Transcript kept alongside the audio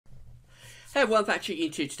Hey everyone, back to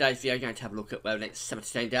into today's video. We're going to have a look at the next 7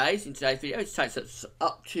 to 10 days. In today's video, it takes us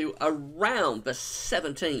up to around the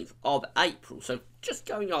 17th of April. So just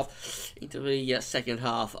going off into the second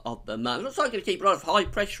half of the month. Looks like it's going to keep a lot of high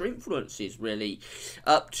pressure influences really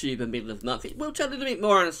up to the middle of the month. It will turn a little bit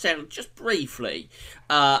more unsettled just briefly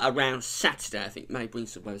around Saturday. I think may bring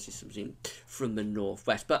some weather systems in from the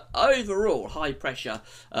northwest. But overall, high pressure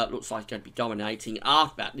looks like it's going to be dominating.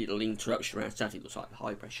 After that little interruption around Saturday, it looks like the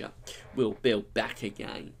high pressure will build back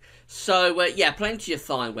again. So yeah, plenty of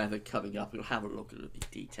fine weather coming up. We'll have a look at a bit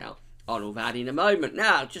of detail on all that in a moment.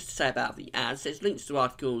 Now, just to say about the ads, there's links to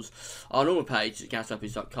articles on all the pages at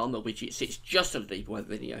gasuppies.com, which it sits just under the deep weather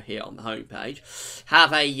video here on the homepage.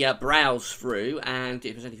 Have a browse through, and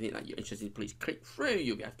if there's anything that you're interested in, please click through.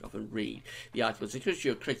 You'll be able to go off and read the articles. Because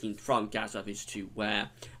you're clicking from Gas Uppies to where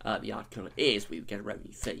the article is, we get a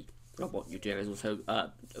revenue fee. What you do is also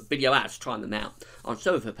video ads, trying them out on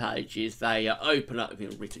some of the pages. They open up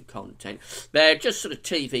with written content. They're just sort of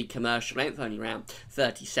TV commercial length, only around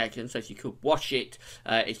 30 seconds, so if you could watch it,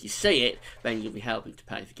 if you see it, then you'll be helping to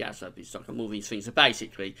pay for gasuppies.com. All these things are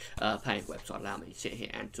basically paying the website, allow me to sit here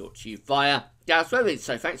and talk to you via GasUppies.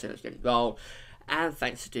 So thanks so much for getting involved, and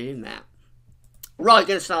thanks for doing that. Right,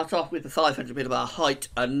 going to start off with the 500 millibar height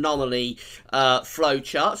anomaly flow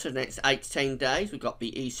chart. So the next 8 to 10 days, we've got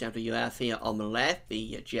the ECMWF here on the left.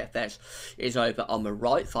 The GFS is over on the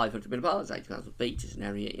right. 500 millibars, 8,000 feet is an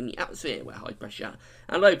area in the atmosphere where high pressure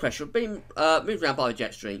and low pressure have been moved around by the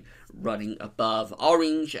jet stream, running above.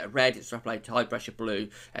 Orange, red, extrapolated to high pressure. Blue,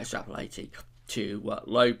 extrapolated to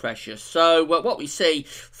low pressure. So what we see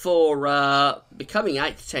for becoming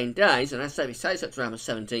 8 to 10 days, and as I say, it stays up to around the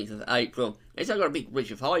 17th of April, is I've got a big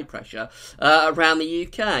ridge of high pressure around the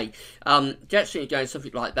UK. Jet stream going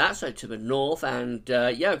something like that, so to the north, and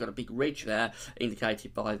yeah, I've got a big ridge there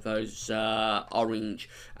indicated by those orange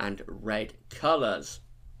and red colours.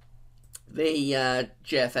 The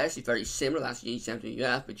GFS is very similar, that's the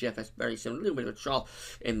ECMWF, but GFS very similar, a little bit of a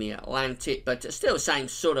trough in the Atlantic, but still the same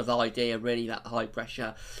sort of idea really, that high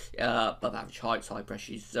pressure, above average heights, high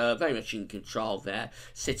pressure is very much in control there,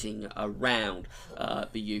 sitting around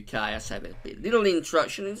the UK. I say there's a little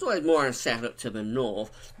interruption, it's always more unsettled up to the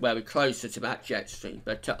north, where we're closer to that jet stream,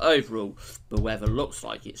 but overall the weather looks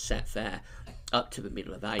like it's set there up to the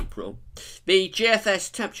middle of April. The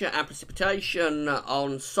GFS temperature and precipitation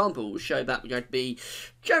ensembles show that we're going to be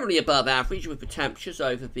generally above average with the temperatures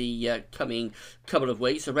over the coming couple of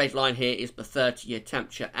weeks. The red line here is the 30-year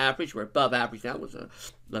temperature average. We're above average now. It was a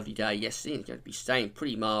lovely day yesterday. It's going to be staying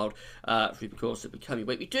pretty mild through the course of the coming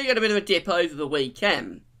week. We do get a bit of a dip over the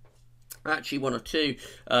weekend. Actually, one or two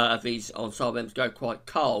of these ensembles go quite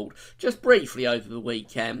cold, just briefly over the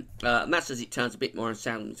weekend. And that's as it turns a bit more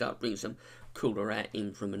unsettled, so it brings some cooler air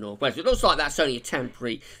in from the northwest. It looks like that's only a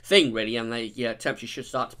temporary thing really, and the temperature should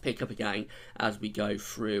start to pick up again as we go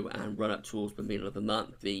through and run up towards the middle of the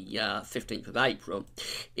month. The 15th of April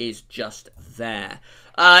is just there.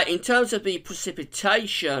 In terms of the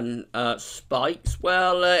precipitation spikes,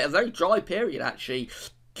 well, a very dry period actually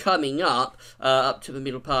coming up to the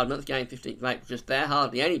middle part of the month, again 15th of April just there,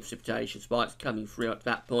 hardly any precipitation spikes coming through up to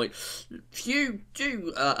that point. Few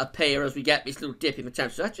do appear as we get this little dip in the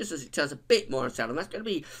temperature. That's just as it turns a bit more unsettled. That's going to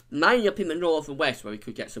be mainly up in the north and west where we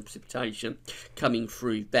could get some precipitation coming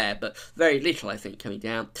through there, but very little I think coming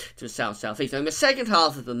down to the south-southeast. So in the second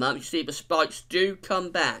half of the month, you see the spikes do come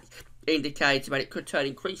back, indicating that it could turn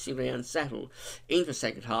increasingly unsettled in the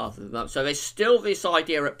second half of the month. So there's still this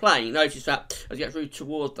idea at play. Notice that as you get through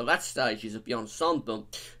toward the latter stages of the ensemble,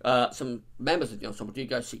 some members of the ensemble do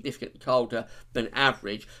go significantly colder than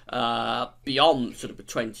average beyond sort of the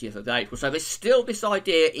 20th of April. So there's still this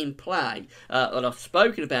idea in play that I've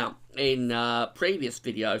spoken about in previous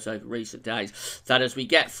videos over recent days, that as we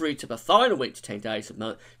get through to the final week to 10 days of the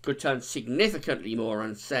month, could turn significantly more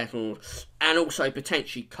unsettled and also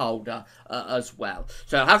potentially colder as well.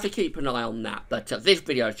 So I'll have to keep an eye on that, but this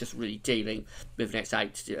video is just really dealing with the next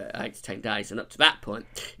 8 to 10 days, and up to that point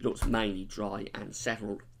it looks mainly dry and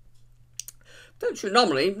settled. Temperature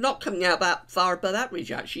anomaly not coming out that far above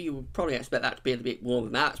average actually. You would probably expect that to be a bit warmer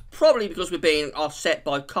than that. It's probably because we're being offset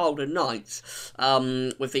by colder nights.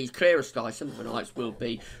 With these clearer skies, some of the nights will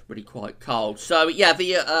be really quite cold. So yeah,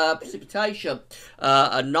 the precipitation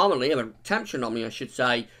anomaly, or temperature anomaly I should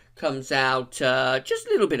say, comes out just a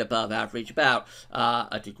little bit above average, about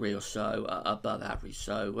a degree or so above average.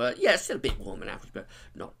 So yeah, still a bit warmer than average, but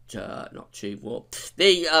not too warm.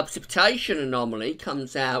 The precipitation anomaly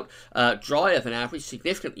comes out drier than average,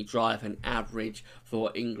 significantly drier than average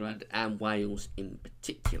for England and Wales in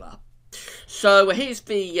particular. So here's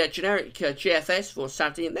the generic GFS for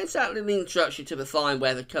Saturday, and there's that little introduction to the fine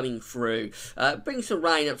weather coming through. Bring some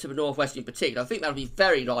rain up to the northwest in particular. I think that'll be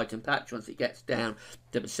very light and patchy once it gets down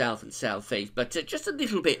to the south and southeast, but just a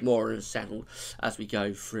little bit more unsettled as we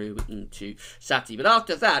go through into Saturday. But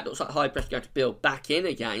after that, looks like high pressure going to build back in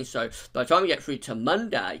again. So by the time we get through to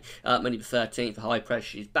Monday, Monday the 13th, the high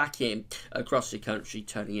pressure is back in across the country,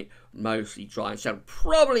 turning it mostly dry and settled.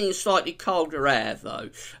 Probably in slightly colder air though,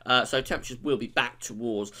 so temperatures will be back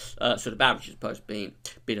towards sort of average as opposed to being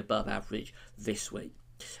a bit above average this week.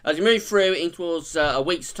 As we move through in towards a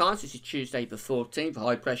week's time, so this is Tuesday the 14th, the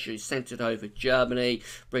high pressure is centred over Germany,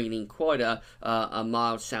 bringing in quite a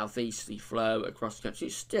mild southeasterly flow across the country.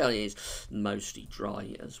 It still is mostly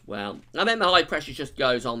dry as well. And then the high pressure just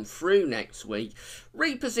goes on through next week,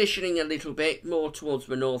 repositioning a little bit more towards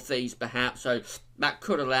the northeast perhaps, so that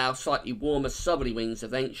could allow slightly warmer southerly winds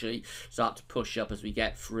eventually start to push up as we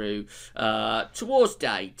get through towards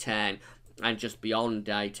day 10. And just beyond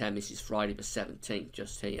day 10, this is Friday the 17th,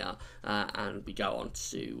 just here. And we go on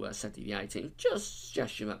to Saturday the 18th. Just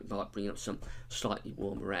suggestion that we might bring up some slightly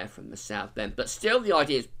warmer air from the south then. But still, the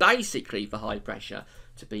idea is basically for high pressure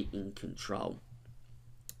to be in control.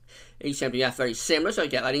 ECMWF very similar, so we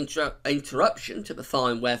get that interruption to the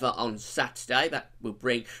fine weather on Saturday. That will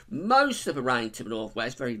bring most of the rain to the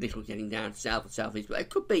northwest, very little getting down to south and southeast, but there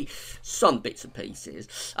could be some bits and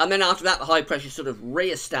pieces. And then after that, the high pressure sort of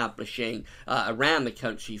re-establishing around the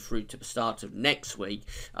country through to the start of next week,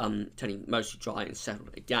 turning mostly dry and settled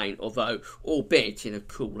again, although albeit in a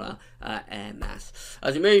cooler air mass.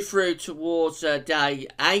 As we move through towards day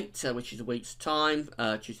 8, which is a week's time,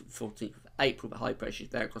 Tuesday the 14th, April, the high pressure is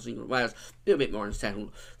there across England and Wales, a little bit more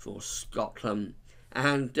unsettled for Scotland.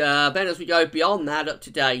 And then as we go beyond that, up to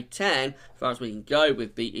day 10, as far as we can go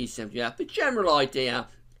with the ECMWF, the general idea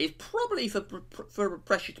is probably for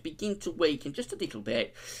pressure to begin to weaken just a little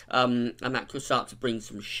bit, and that could start to bring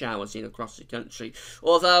some showers in across the country.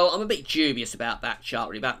 Although I'm a bit dubious about that chart,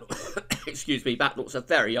 really. Excuse me, that looks a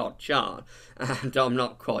very odd chart, and I'm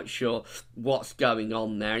not quite sure what's going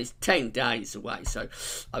on there. It's 10 days away, so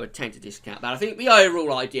I would tend to discount that. I think the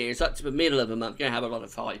overall idea is up to the middle of the month, we're going to have a lot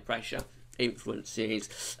of high pressure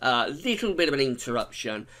influences, a little bit of an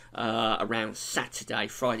interruption around Saturday,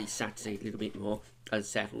 Friday, Saturday, a little bit more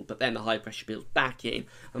unsettled, but then the high pressure builds back in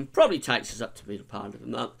and probably takes us up to the middle part of the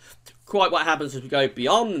month. Quite what happens as we go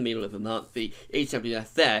beyond the middle of the month, the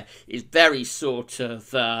ECMWF there is very sort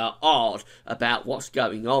of odd about what's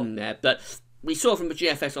going on there, but we saw from the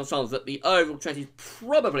GFS ensemble that the overall trend is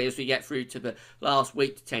probably, as we get through to the last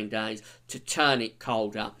week to 10 days, to turn it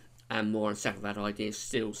colder and more unsettled. That idea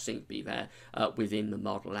still seems to be there within the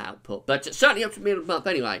model output. But certainly up to the middle of the month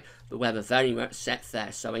anyway, the weather very much set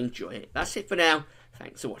there, so enjoy it. That's it for now.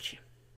 Thanks for watching.